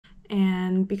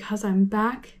And because I'm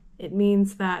back, it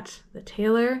means that the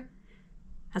tailor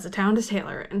has a town to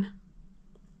tailor in.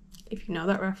 If you know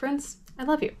that reference, I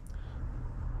love you.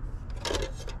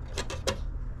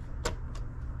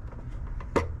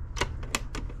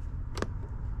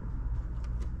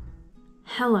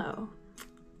 Hello.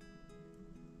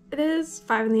 It is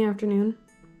 5 in the afternoon.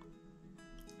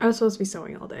 I was supposed to be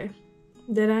sewing all day.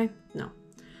 Did I? No.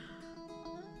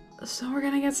 So we're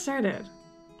gonna get started.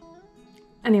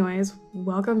 Anyways,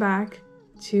 welcome back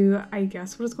to, I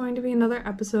guess, what is going to be another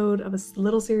episode of a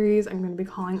little series I'm going to be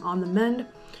calling On the Mend,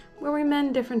 where we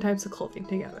mend different types of clothing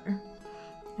together.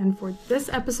 And for this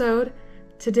episode,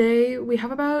 today we have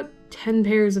about 10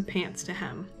 pairs of pants to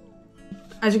hem.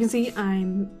 As you can see,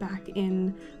 I'm back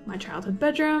in my childhood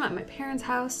bedroom at my parents'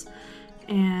 house,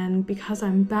 and because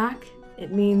I'm back,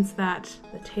 it means that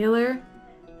the tailor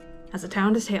has a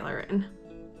town to tailor in.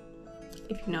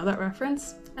 If you know that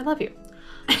reference, I love you.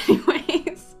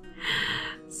 Anyways,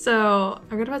 so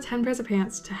I've got about 10 pairs of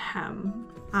pants to hem.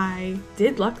 I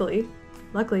did luckily,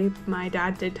 my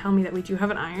dad did tell me that we do have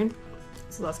an iron,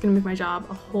 so that's gonna make my job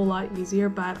a whole lot easier,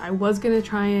 but I was gonna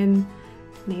try and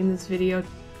name this video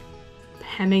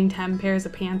hemming 10 pairs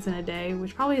of pants in a day,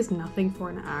 which probably is nothing for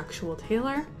an actual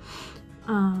tailor.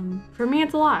 For me,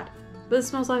 it's a lot. This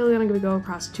is most likely gonna go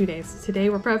across 2 days. Today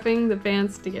we're prepping the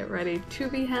pants to get ready to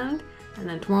be hemmed, and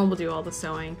then tomorrow we'll do all the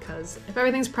sewing, because if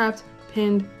everything's prepped,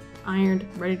 pinned, ironed,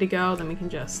 ready to go, then we can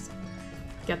just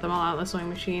get them all out of the sewing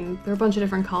machine. They're a bunch of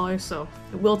different colors, so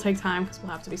it will take time because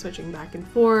we'll have to be switching back and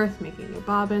forth, making new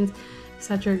bobbins,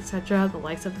 etc, etc, the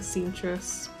likes of the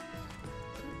seamstress.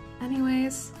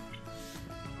 Anyways,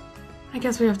 I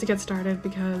guess we have to get started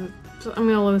because I'm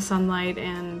gonna lose sunlight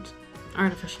and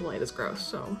artificial light is gross,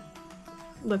 so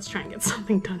let's try and get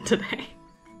something done today.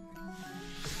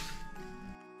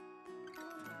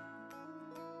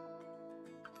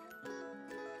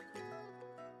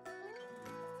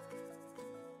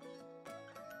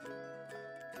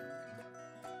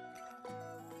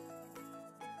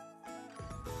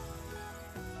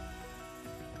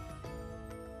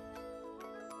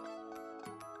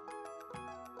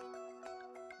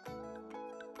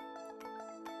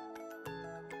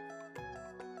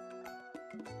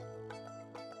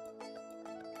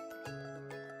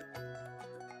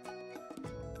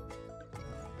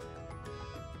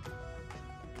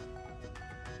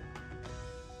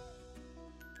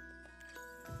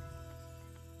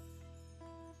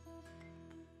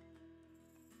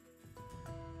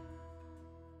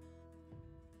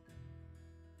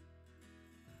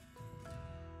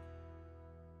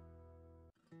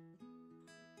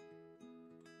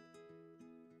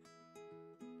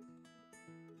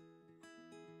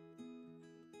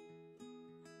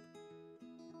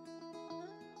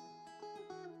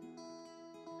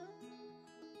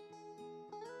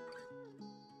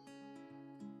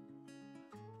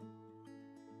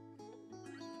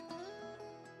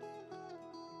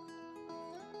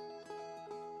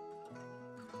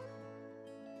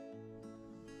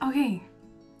 Okay,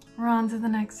 we're on to the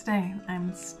next day.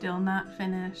 I'm still not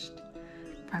finished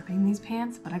prepping these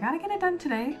pants, but I gotta get it done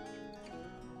today,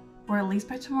 or at least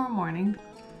by tomorrow morning.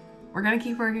 We're gonna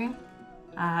keep working.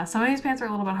 Some of these pants are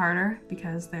a little bit harder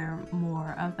because they're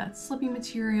more of that slippy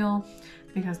material,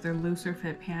 because they're looser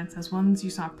fit pants. As ones you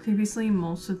saw previously,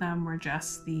 most of them were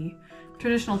just the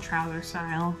traditional trouser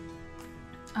style,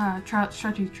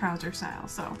 stretchy trouser style,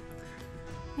 so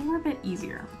they were a bit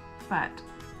easier, but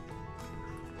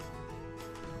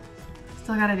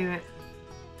still gotta do it,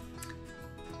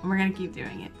 and we're gonna keep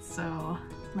doing it, so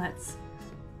let's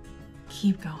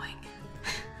keep going.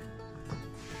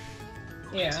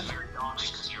 Yeah. You're daunting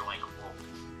because you're like, well,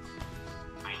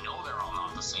 I know they're all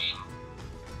not the same,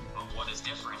 but what is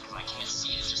different? Because I can't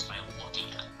see it just by looking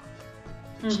at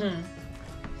them.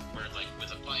 Mm-hmm. Where like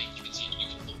with a bike, you can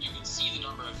see the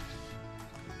number of.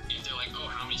 If they're like, oh,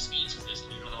 how many speeds is this?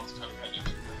 And you don't know off the top of your head, you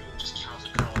can just count the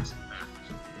columns in the back.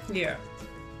 Yeah.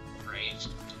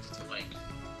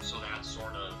 So that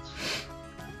sort of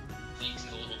makes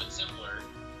it a little bit simpler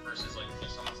versus like if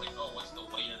someone's like, oh, what's the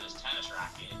weight of this tennis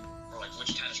racket? Or like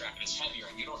which tennis racket is heavier,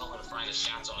 and you don't know how to find the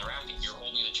stats on the racket, you're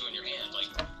holding the two in your hand.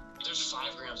 Like there's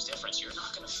 5 grams difference, you're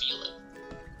not gonna feel it.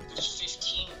 There's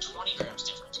 15, 20 grams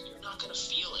difference, you're not gonna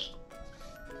feel it.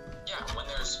 Yeah, when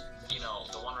there's, you know,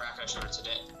 the one racket I showed her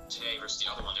today versus the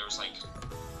other one, there was like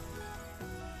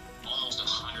almost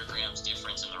 100 grams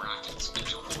difference in the rackets, and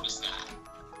you'll notice that.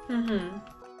 Mm-hmm.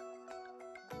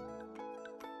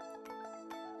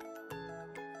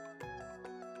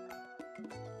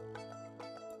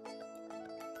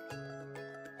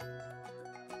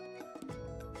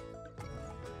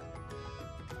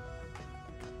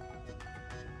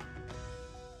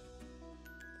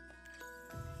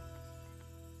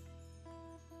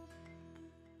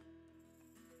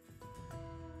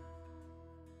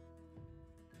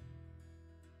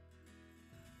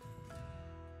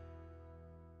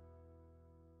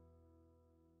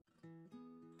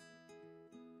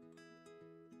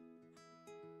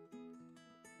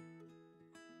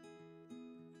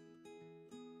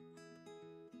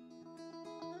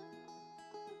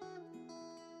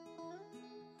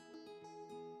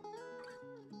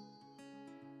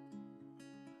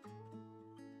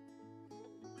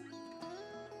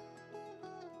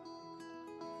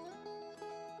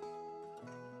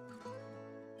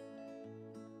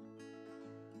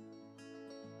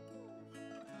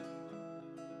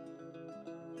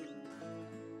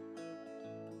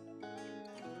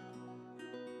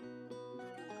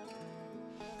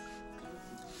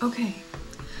 Okay,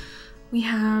 we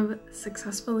have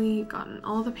successfully gotten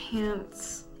all the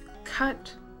pants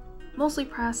cut, mostly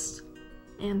pressed,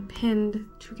 and pinned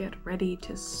to get ready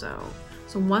to sew.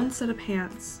 So one set of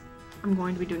pants I'm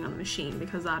going to be doing on the machine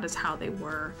because that is how they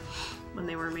were when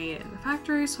they were made in the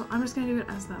factory, so I'm just going to do it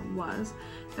as that was.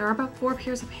 There are about 4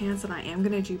 pairs of pants that I am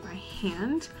going to do by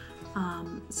hand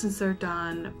since they're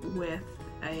done with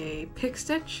a pick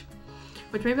stitch,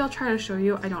 which maybe I'll try to show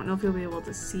you. I don't know if you'll be able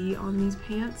to see on these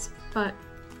pants, but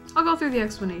I'll go through the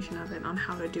explanation of it on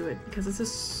how to do it because it's a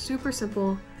super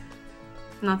simple,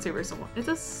 not super simple, it's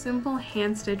a simple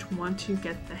hand stitch once you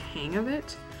get the hang of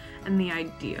it and the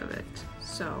idea of it.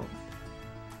 So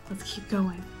let's keep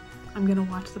going. I'm gonna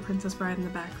watch The Princess Bride in the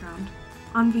background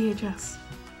on VHS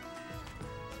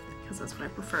because that's what I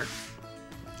prefer.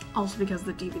 Also because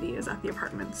the DVD is at the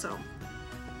apartment, so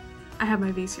I have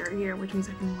my VCR here, which means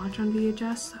I can watch on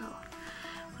VHS, so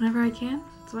whenever I can,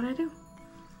 that's what I do.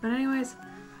 But anyways,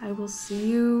 I will see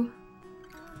you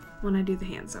when I do the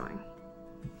hand sewing.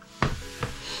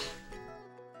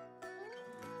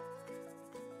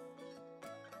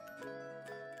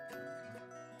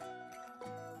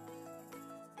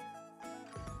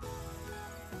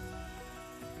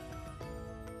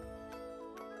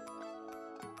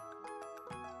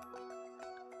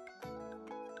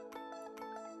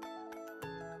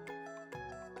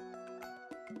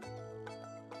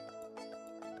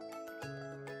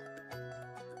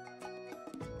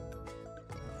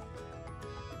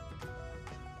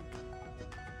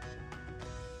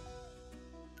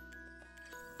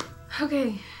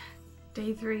 Okay,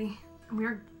 day 3, and we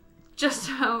are just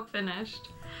about finished.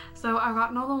 So I've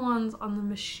gotten all the ones on the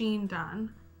machine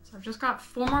done. So I've just got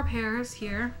 4 more pairs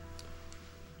here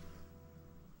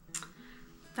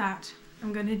that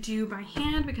I'm gonna do by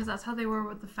hand because that's how they were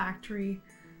with the factory.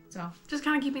 So just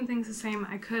kind of keeping things the same.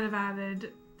 I could have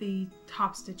added the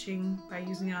top stitching by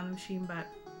using it on the machine, but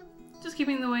just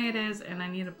keeping the way it is, and I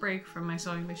need a break from my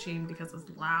sewing machine because it's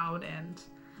loud, and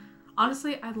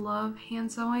honestly, I love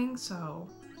hand sewing, so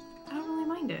I don't really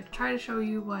mind it. Try to show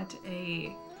you what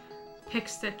a pick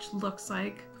stitch looks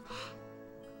like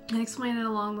and explain it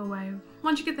along the way.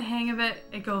 Once you get the hang of it,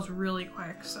 it goes really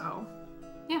quick, so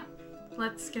yeah.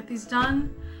 Let's get these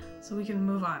done so we can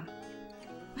move on.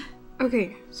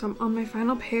 Okay, so I'm on my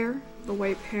final pair, the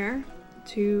white pair,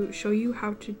 to show you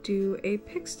how to do a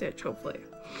pick stitch, hopefully.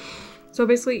 So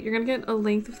basically, you're gonna get a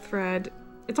length of thread.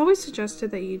 It's always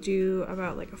suggested that you do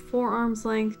about like a 4-arms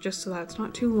length, just so that it's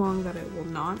not too long that it will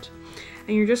knot.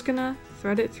 And you're just gonna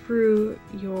thread it through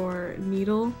your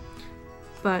needle,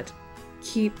 but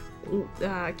keep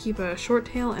a short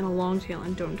tail and a long tail,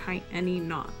 and don't tie any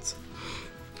knots.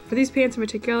 For these pants in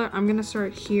particular, I'm gonna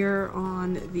start here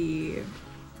on the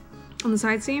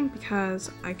side seam because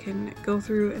I can go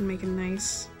through and make a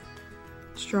nice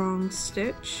strong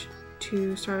stitch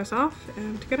to start us off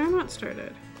and to get our knot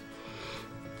started.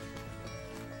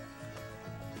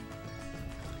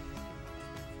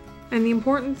 And the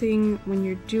important thing when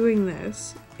you're doing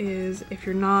this is if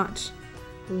you're not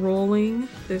rolling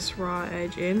this raw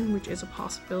edge in, which is a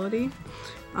possibility,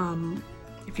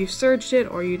 if you serged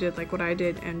it or you did like what I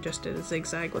did and just did a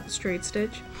zigzag with a straight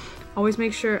stitch, always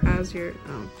make sure as you're,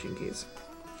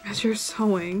 as you're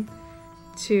sewing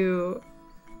to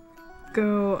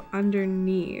go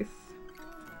underneath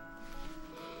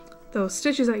those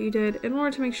stitches that you did in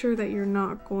order to make sure that you're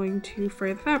not going to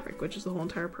fray the fabric, which is the whole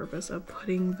entire purpose of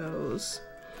putting those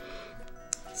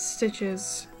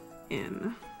stitches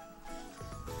in.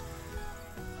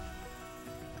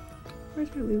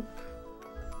 Where's my loop?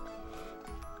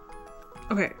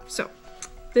 Okay, so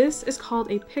this is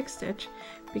called a pick stitch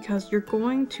because you're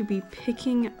going to be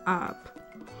picking up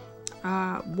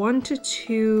 1 to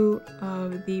 2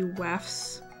 of the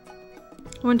wefts,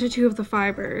 1 to 2 of the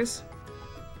fibers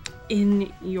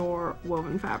in your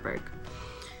woven fabric.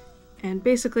 And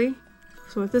basically,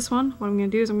 so with this one, what I'm going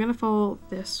to do is I'm going to follow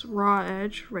this raw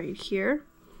edge right here.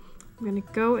 I'm going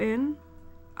to go in.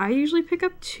 I usually pick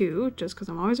up 2 just because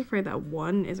I'm always afraid that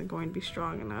 1 isn't going to be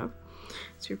strong enough.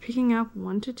 So you're picking up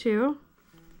 1 to 2,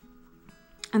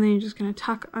 and then you're just going to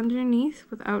tuck underneath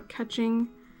without catching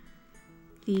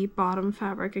the bottom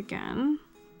fabric again.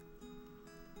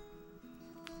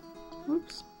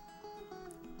 Whoops.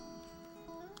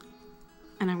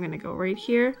 And I'm going to go right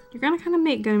here. You're going to kind of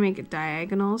make it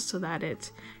diagonal so that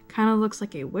it kind of looks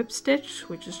like a whip stitch,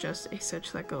 which is just a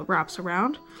stitch that wraps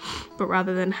around. But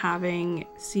rather than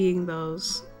seeing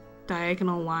those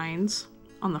diagonal lines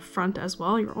on the front as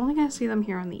well, you're only going to see them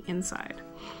here on the inside.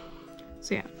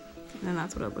 So yeah, and then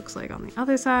that's what it looks like on the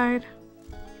other side.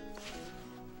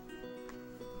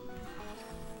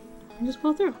 And just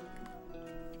pull through.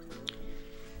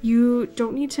 You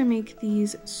don't need to make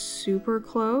these super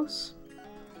close.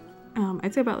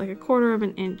 I'd say about like 1/4 of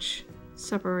an inch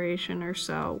separation or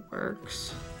so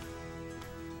works.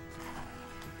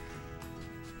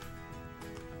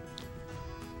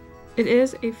 It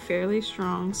is a fairly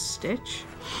strong stitch,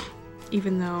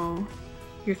 even though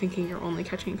you're thinking you're only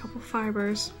catching a couple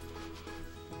fibers.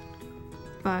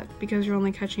 But because you're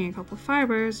only catching a couple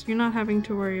fibers, you're not having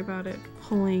to worry about it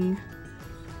pulling,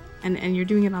 and you're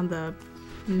doing it on the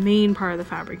main part of the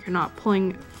fabric. You're not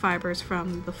pulling fibers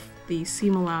from the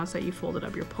seam allowance that you folded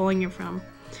up. You're pulling it from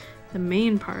the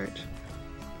main part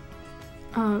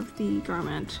of the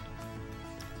garment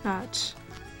that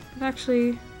actually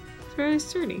is very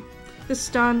sturdy. This is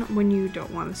done when you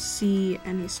don't want to see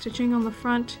any stitching on the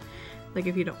front, like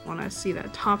if you don't want to see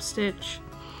that top stitch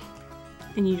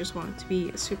and you just want it to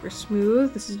be super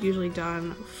smooth. This is usually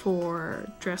done for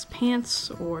dress pants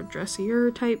or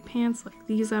dressier type pants like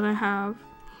these that I have.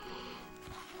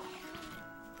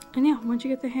 And yeah, once you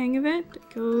get the hang of it, it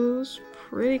goes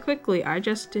pretty quickly. I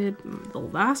just did the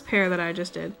last pair that I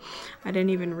just did. I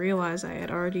didn't even realize I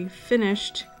had already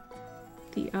finished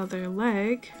the other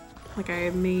leg. Like I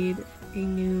had made a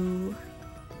new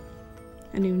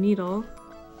needle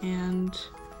and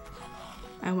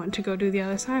I went to go do the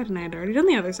other side and I had already done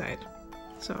the other side.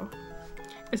 So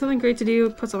it's something great to do,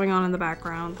 put something on in the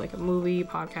background, like a movie,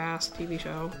 podcast, TV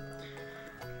show,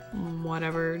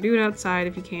 whatever. Do it outside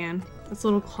if you can. It's a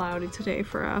little cloudy today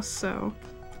for us, so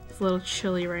it's a little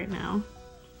chilly right now.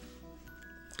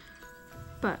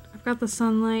 But I've got the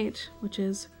sunlight, which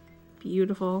is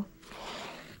beautiful.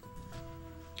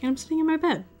 And I'm sitting in my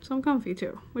bed, so I'm comfy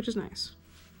too, which is nice.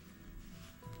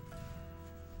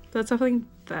 That's something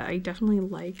that I definitely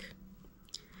like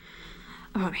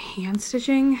about hand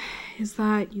stitching, is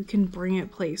that you can bring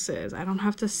it places. I don't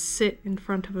have to sit in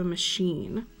front of a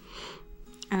machine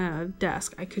at a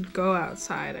desk. I could go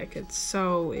outside. I could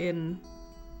sew in,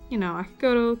 you know, I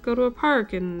could go to a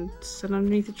park and sit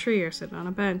underneath a tree or sit on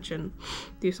a bench and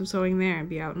do some sewing there and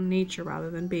be out in nature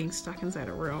rather than being stuck inside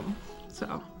a room.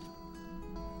 So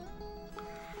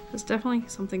it's definitely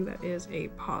something that is a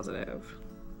positive.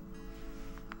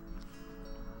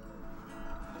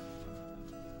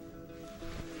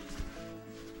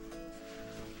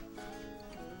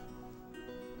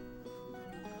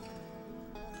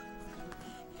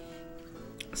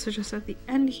 So just at the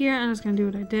end here, I'm just gonna do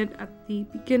what I did at the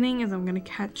beginning, is I'm gonna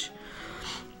catch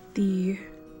the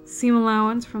seam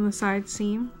allowance from the side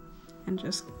seam and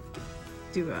just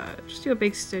do a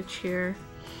big stitch here.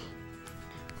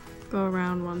 Go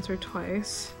around once or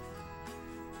twice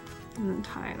and then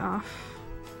tie it off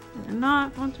in a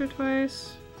knot once or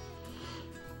twice.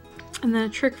 And then a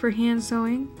trick for hand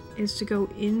sewing is to go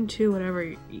into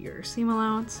whatever your seam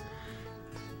allowance,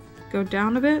 go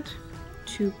down a bit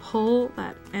to pull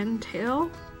that end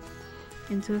tail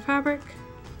into the fabric,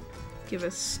 give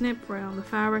a snip right on the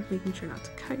fabric, making sure not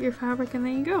to cut your fabric, and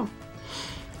there you go.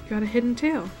 You got a hidden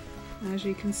tail. And as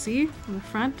you can see on the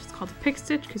front, it's called a pick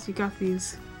stitch because you got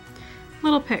these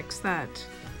little picks that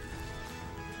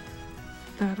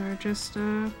are just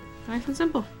nice and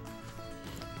simple.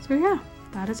 So yeah,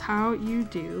 that is how you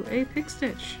do a pick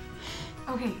stitch.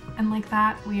 Okay, and like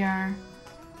that, we are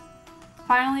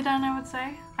finally done, I would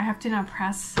say. I have to now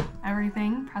press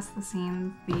everything, press the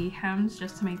seam, the hems,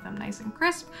 just to make them nice and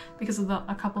crisp, because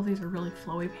a couple of these are really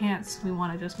flowy pants. We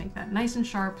want to just make that nice and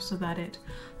sharp so that it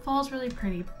falls really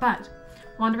pretty. But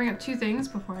I want to bring up two things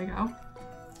before I go.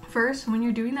 First, when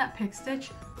you're doing that pick stitch,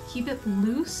 keep it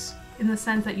loose in the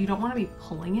sense that you don't want to be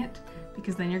pulling it,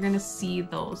 because then you're going to see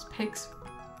those picks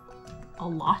a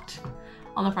lot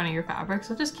on the front of your fabric.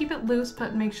 So just keep it loose,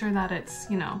 but make sure that it's,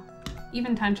 you know,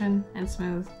 even tension and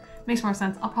smooth. Makes more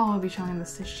sense. I'll probably be showing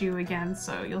this stitch to you again,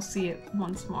 so you'll see it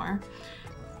once more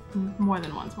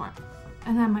than once more.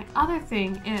 And then my other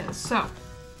thing is, so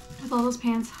with all those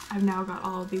pants, I've now got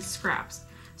all of these scraps.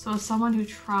 So as someone who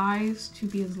tries to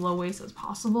be as low waist as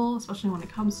possible, especially when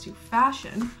it comes to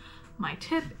fashion, my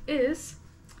tip is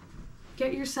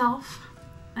get yourself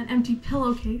an empty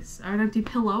pillowcase, or an empty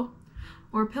pillow,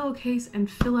 or a pillowcase, and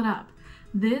fill it up.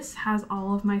 This has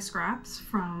all of my scraps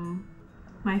from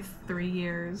my 3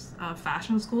 years of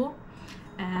fashion school,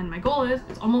 and my goal is,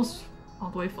 it's almost all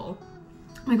the way full.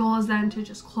 My goal is then to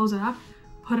just close it up,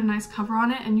 put a nice cover on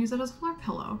it, and use it as a floor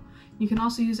pillow. You can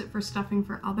also use it for stuffing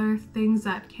for other things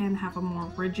that can have a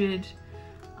more rigid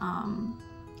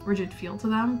feel to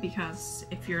them, because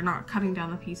if you're not cutting down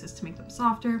the pieces to make them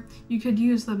softer, you could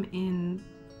use them in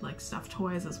like stuffed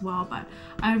toys as well, but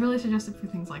I really suggest it for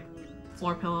things like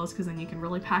floor pillows, because then you can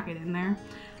really pack it in there.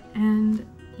 And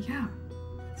yeah,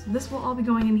 so this will all be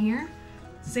going in here.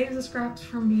 saves the scraps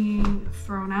from being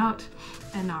thrown out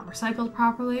and not recycled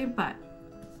properly. But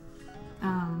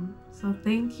so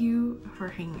thank you for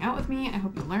hanging out with me. I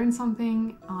hope you learned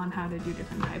something on how to do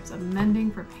different types of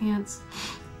mending for pants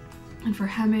and for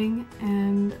hemming.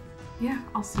 And yeah,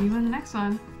 I'll see you in the next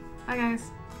one. Bye guys.